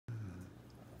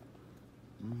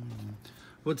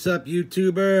What's up,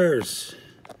 YouTubers?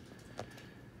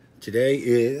 Today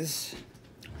is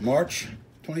March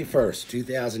 21st,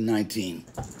 2019.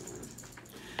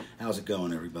 How's it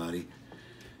going, everybody?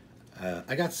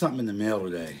 I got something in the mail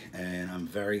today, and I'm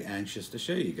very anxious to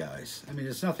show you guys. I mean,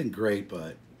 it's nothing great,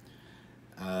 but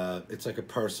it's like a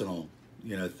personal,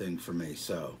 thing for me.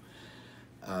 So,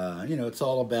 it's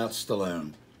all about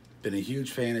Stallone. Been a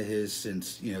huge fan of his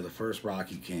since, the first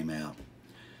Rocky came out.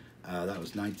 That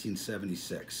was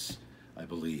 1976, I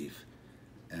believe.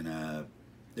 And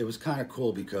it was kind of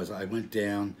cool because I went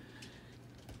down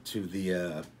to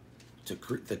the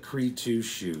Creed 2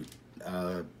 shoot.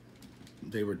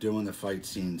 They were doing the fight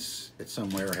scenes at some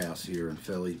warehouse here in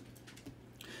Philly.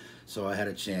 So I had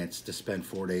a chance to spend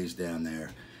 4 days down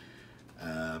there.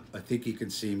 I think you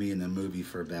can see me in the movie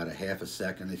for about a half a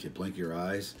second if you blink your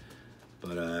eyes.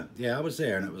 But yeah, I was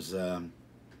there, and it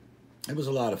was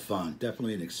a lot of fun.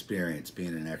 Definitely an experience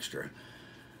being an extra.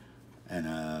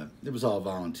 And it was all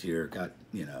volunteer.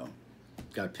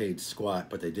 Got paid squat,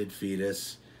 but they did feed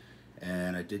us.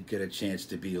 And I did get a chance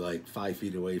to be like 5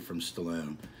 feet away from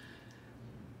Stallone.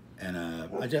 And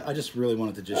I just really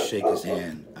wanted to just shake his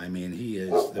hand. I mean, he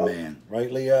is the man.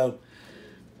 Right, Leo?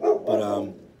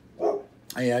 But,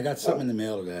 yeah, I got something in the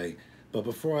mail today. But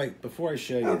before I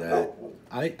show you that,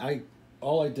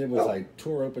 all I did was I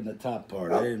tore open the top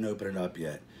part. I didn't open it up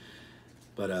yet.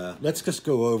 But let's just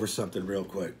go over something real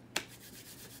quick.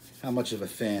 How much of a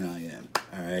fan I am.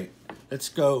 All right. Let's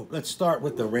start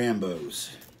with the Rambos.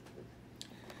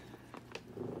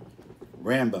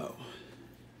 Rambo.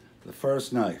 The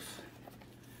first knife.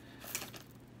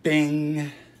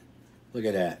 Bing. Look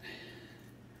at that.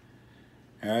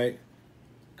 All right.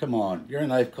 Come on. You're a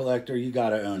knife collector. You got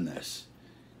to own this.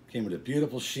 Came with a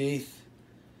beautiful sheath.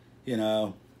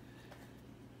 One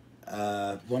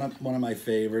of my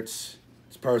favorites.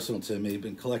 It's personal to me.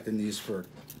 Been collecting these for,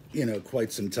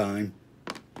 quite some time.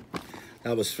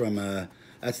 That was from,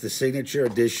 that's the signature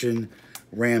edition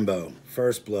Rambo,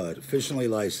 First Blood, officially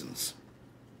licensed.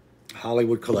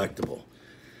 Hollywood collectible.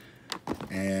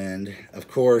 And, of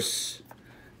course,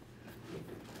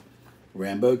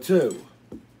 Rambo 2.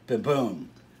 Boom, boom.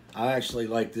 I actually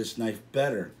like this knife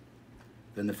better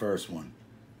than the first one.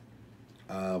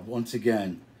 Once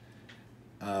again,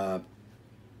 a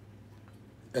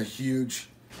huge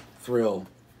thrill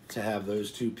to have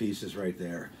those two pieces right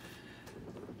there.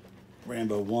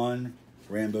 Rambo 1,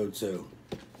 Rambo 2.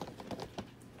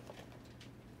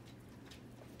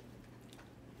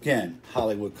 Again,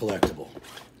 Hollywood collectible.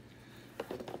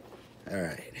 All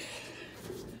right.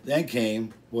 Then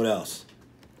came, what else?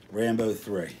 Rambo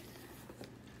 3.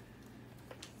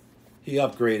 He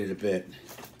upgraded a bit.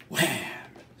 Wham!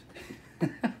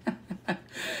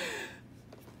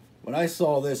 When I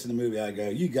saw this in the movie, I go,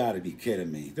 you got to be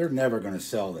kidding me. They're never going to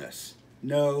sell this.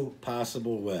 No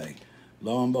possible way.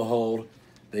 Lo and behold,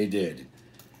 they did.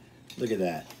 Look at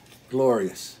that.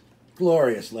 Glorious.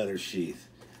 Glorious leather sheath.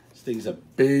 This thing's a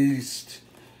beast.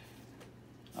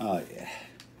 Oh, yeah.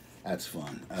 That's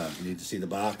fun. You need to see the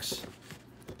box.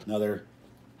 Another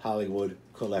Hollywood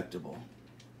collectible.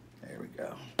 There we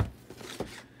go.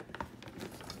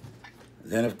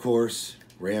 Then, of course,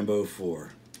 Rambo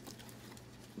 4.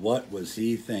 What was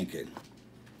he thinking?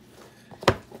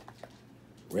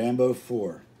 Rambo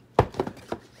 4.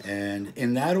 And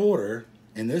in that order,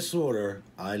 in this order,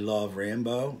 I love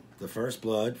Rambo, the First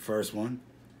Blood, first one.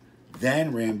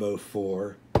 Then Rambo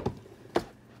 4.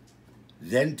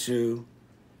 Then 2.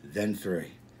 Then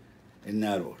 3. In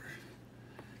that order.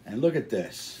 And look at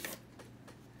this.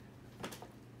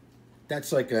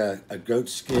 That's like a goat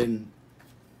skin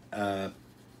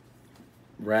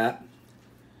wrap.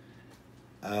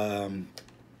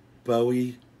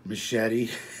 Bowie machete.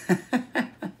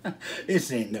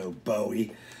 This ain't no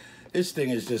Bowie. This thing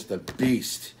is just a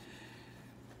beast.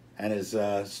 And as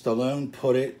Stallone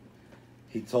put it,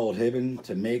 he told Hibben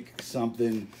to make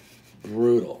something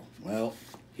brutal. Well,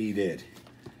 he did.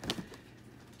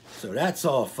 So that's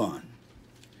all fun.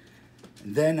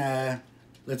 And then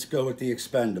let's go with the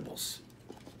Expendables.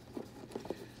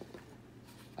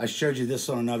 I showed you this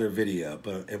on another video,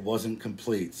 but it wasn't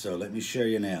complete, so let me show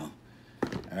you now.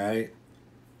 All right?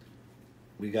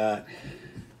 We got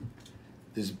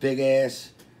this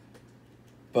big-ass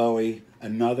Bowie,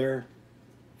 another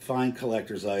fine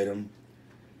collector's item.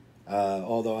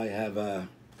 Although I have,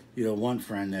 one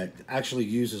friend that actually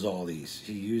uses all these.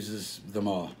 He uses them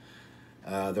all.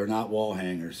 They're not wall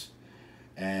hangers.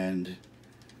 And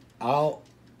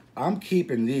I'm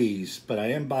keeping these, but I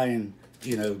am buying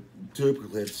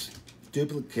duplicates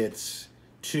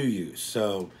to use.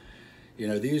 So,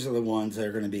 these are the ones that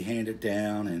are going to be handed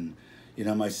down, and You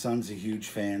know, my son's a huge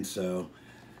fan, so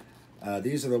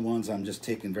these are the ones I'm just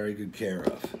taking very good care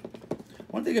of.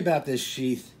 One thing about this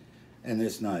sheath and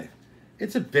this knife,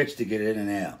 it's a bitch to get in and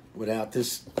out without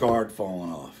this guard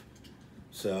falling off.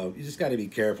 So you just got to be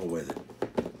careful with it.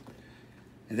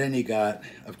 And then you got,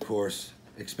 of course,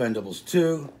 Expendables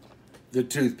 2, the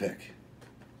toothpick.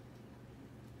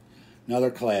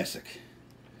 Another classic.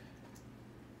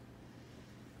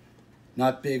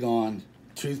 Not big on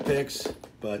toothpicks,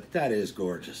 but that is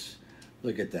gorgeous.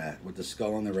 Look at that, with the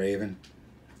skull and the raven.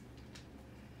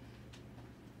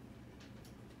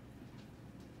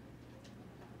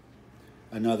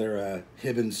 Another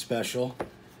Hibbins special.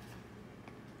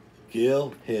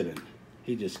 Gil Hibben.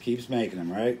 He just keeps making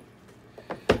them, right?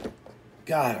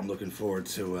 God, I'm looking forward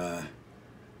to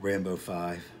Rambo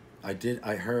 5.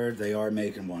 I heard they are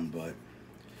making one, but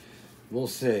we'll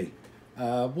see.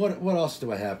 What else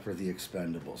do I have for the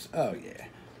Expendables? Oh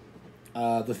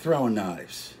yeah, the throwing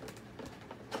knives.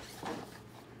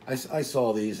 I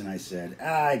saw these and I said,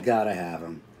 I gotta have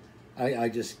them. I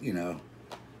just, you know,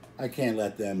 I can't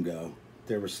let them go.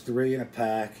 There was 3 in a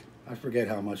pack. I forget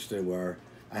how much they were.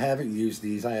 I haven't used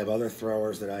these. I have other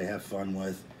throwers that I have fun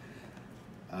with.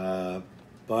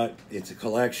 But it's a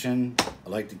collection. I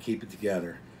like to keep it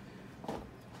together.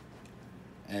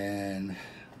 And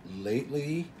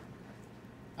lately,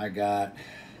 I got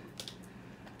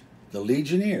the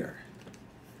Legionnaire,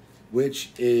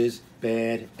 which is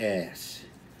badass.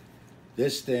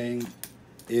 This thing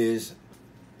is,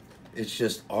 it's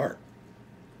just art.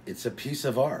 It's a piece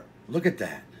of art. Look at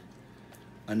that.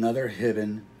 Another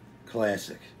Hibben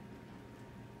classic.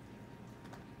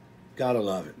 Gotta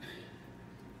love it.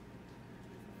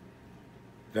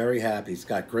 Very happy. It's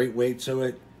got great weight to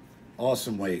it.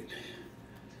 Awesome weight.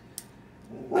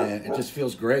 And it just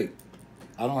feels great.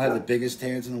 I don't have the biggest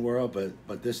hands in the world,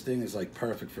 but this thing is like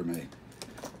perfect for me.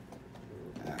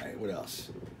 All right, what else?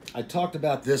 I talked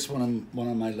about this one in one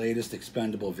of my latest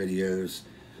Expendable videos.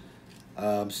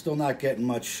 Still not getting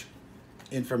much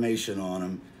information on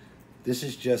them. This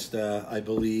is just, I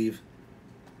believe,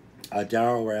 a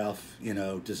Daryl Ralph, you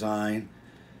know, design.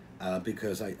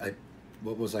 Because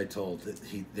what was I told? That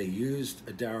they used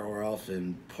a Daryl Ralph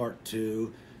in part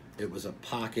 2. It was a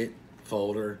pocket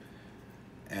folder,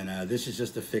 and this is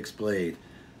just a fixed blade,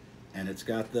 and it's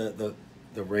got the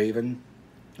raven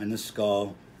and the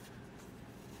skull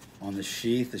on the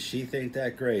sheath. The sheath ain't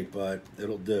that great, but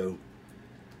it'll do.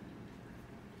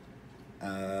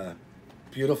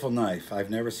 Beautiful knife. I've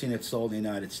never seen it sold in the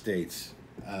United States,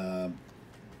 but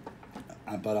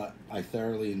I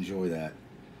thoroughly enjoy that.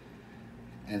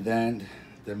 And then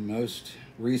the most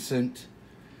recent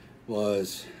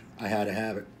was, I had to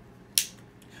have it,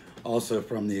 also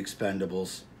from the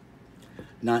Expendables.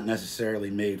 Not necessarily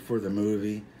made for the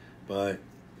movie, but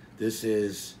this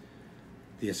is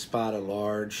the Espada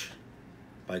Large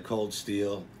by Cold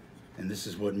Steel, and this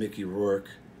is what Mickey Rourke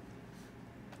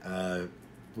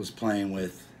was playing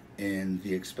with in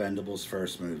the Expendables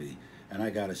first movie. And I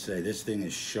gotta say, this thing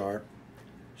is sharp,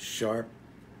 sharp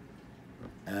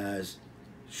as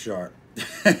sharp.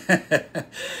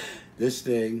 This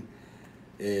thing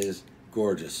is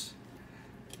gorgeous.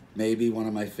 Maybe one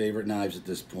of my favorite knives at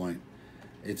this point.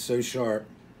 It's so sharp.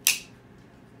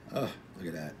 Oh, look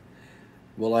at that.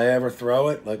 Will I ever throw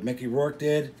it like Mickey Rourke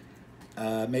did?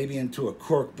 Maybe into a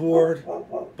cork board,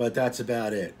 but that's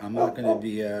about it. I'm not going to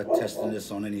be testing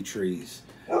this on any trees.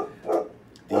 The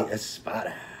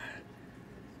Espada.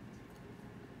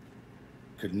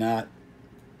 Could not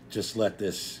just let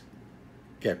this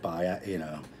get by, you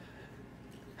know.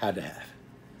 Had to have.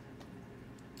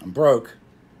 I'm broke.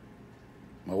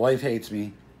 My wife hates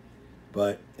me,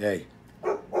 but hey,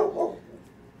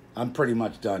 I'm pretty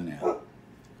much done now.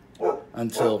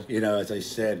 Until, you know, as I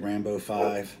said, Rambo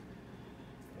 5,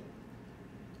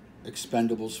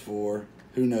 Expendables 4,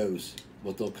 who knows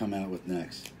what they'll come out with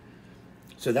next.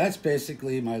 So that's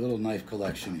basically my little knife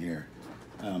collection here.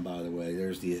 By the way,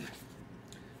 there's the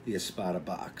Espada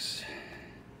box.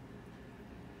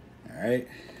 All right,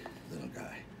 little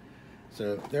guy.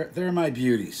 So they're my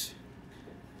beauties.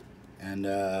 And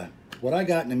what I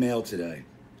got in the mail today,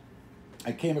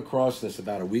 I came across this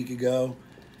about a week ago.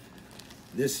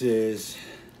 This is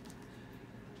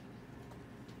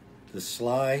the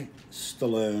Sly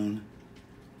Stallone.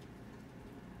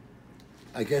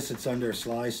 I guess it's under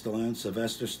Sly Stallone,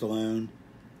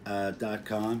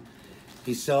 SylvesterStallone.com.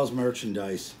 He sells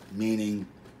merchandise, meaning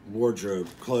wardrobe,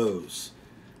 clothes,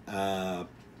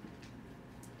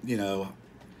 you know,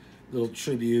 little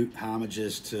tribute,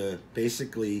 homages to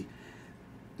basically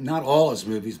not all his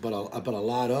movies, but a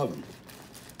lot of them.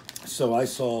 So I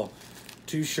saw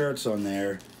 2 shirts on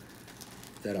there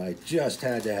that I just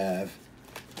had to have.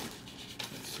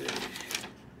 Let's see.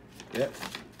 Yep.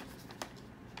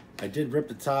 I did rip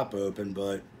the top open,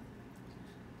 but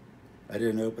I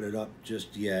didn't open it up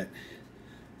just yet.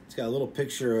 It's got a little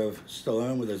picture of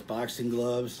Stallone with his boxing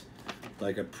gloves,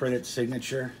 like a printed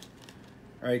signature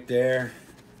right there.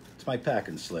 It's my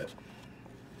packing slip.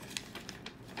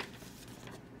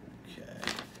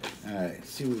 Okay. All right, let's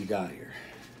see what we got here.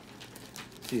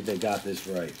 See if they got this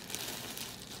right.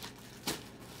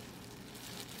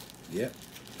 Yep,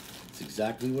 it's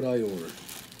exactly what I ordered.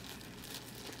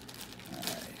 All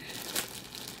right.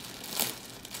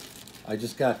 I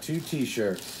just got 2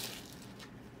 t-shirts.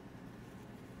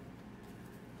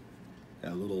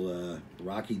 Got a little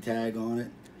Rocky tag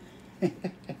on it.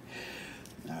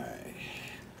 All right.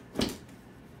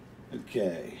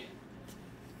 Okay.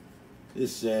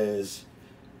 This says,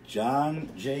 John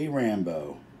J.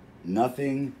 Rambo,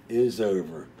 nothing is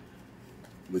over,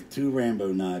 with 2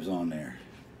 Rambo knives on there.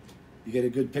 You get a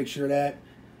good picture of that?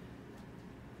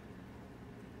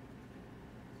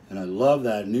 And I love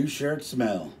that new shirt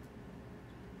smell.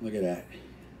 Look at that.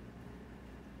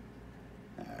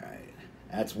 All right.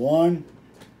 That's one.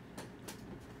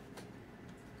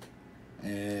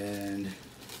 And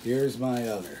here's my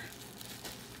other.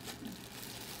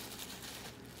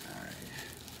 All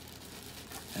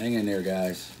right. Hang in there,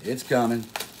 guys. It's coming.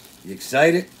 You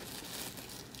excited?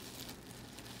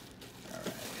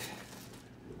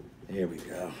 Here we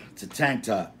go. It's a tank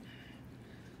top.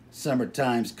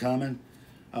 Summertime's coming.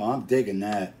 Oh, I'm digging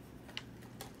that.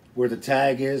 Where the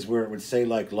tag is, where it would say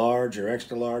like large or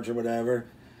extra large or whatever,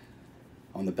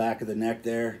 on the back of the neck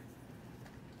there,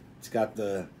 it's got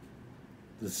the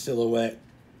silhouette,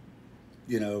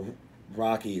 you know,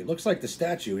 Rocky. It looks like the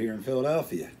statue here in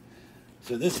Philadelphia.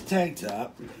 So this tank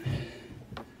top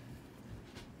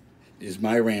is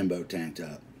my Rambo tank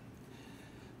top.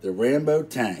 The Rambo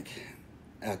tank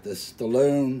at the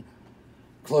Stallone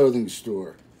clothing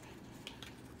store.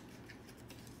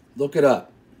 Look it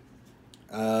up.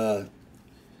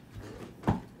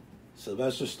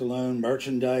 Sylvester Stallone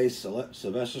merchandise,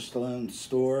 Sylvester Stallone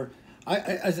store.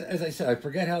 As I said, I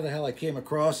forget how the hell I came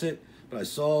across it, but I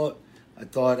saw it. I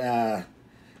thought,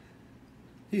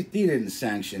 he didn't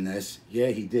sanction this. Yeah,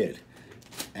 he did.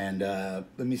 And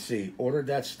let me see. Ordered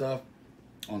that stuff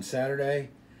on Saturday,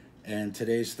 and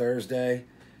today's Thursday.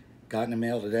 Got in the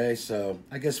mail today, so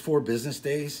I guess 4 business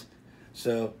days.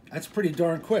 So that's pretty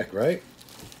darn quick, right?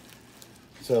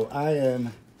 So I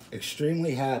am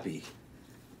extremely happy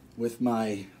with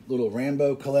my little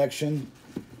Rambo collection,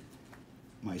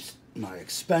 my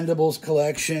Expendables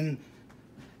collection,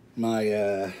 my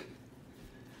of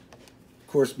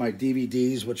course my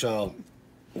DVDs, which I'll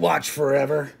watch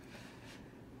forever,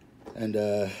 and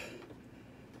then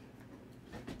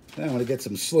I'm gonna get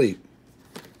some sleep.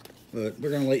 But we're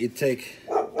going to let you take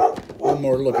one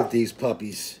more look at these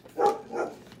puppies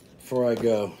before I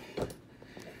go.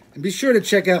 And be sure to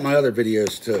check out my other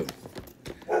videos too.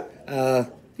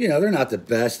 You know, they're not the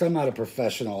best. I'm not a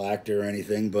professional actor or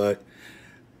anything, but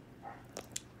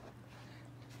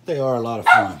they are a lot of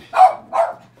fun.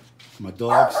 My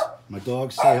dogs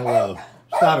say hello.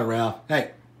 Stop it, Ralph.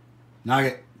 Hey,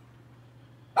 Nugget.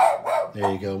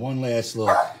 There you go. One last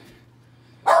look.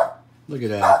 Look at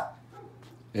that.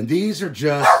 And these are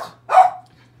just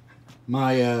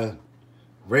my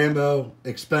Rambo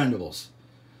Expendables.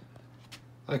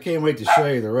 I can't wait to show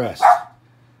you the rest.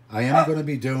 I am going to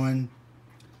be doing,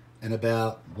 in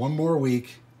about 1 more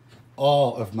week,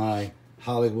 all of my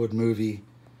Hollywood movie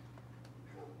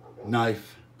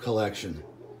knife collection.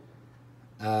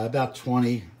 About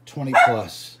 20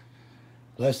 plus.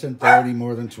 Less than 30,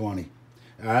 more than 20.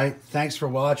 All right, thanks for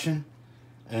watching.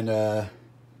 And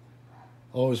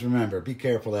always remember, be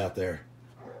careful out there.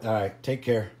 All right, take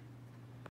care.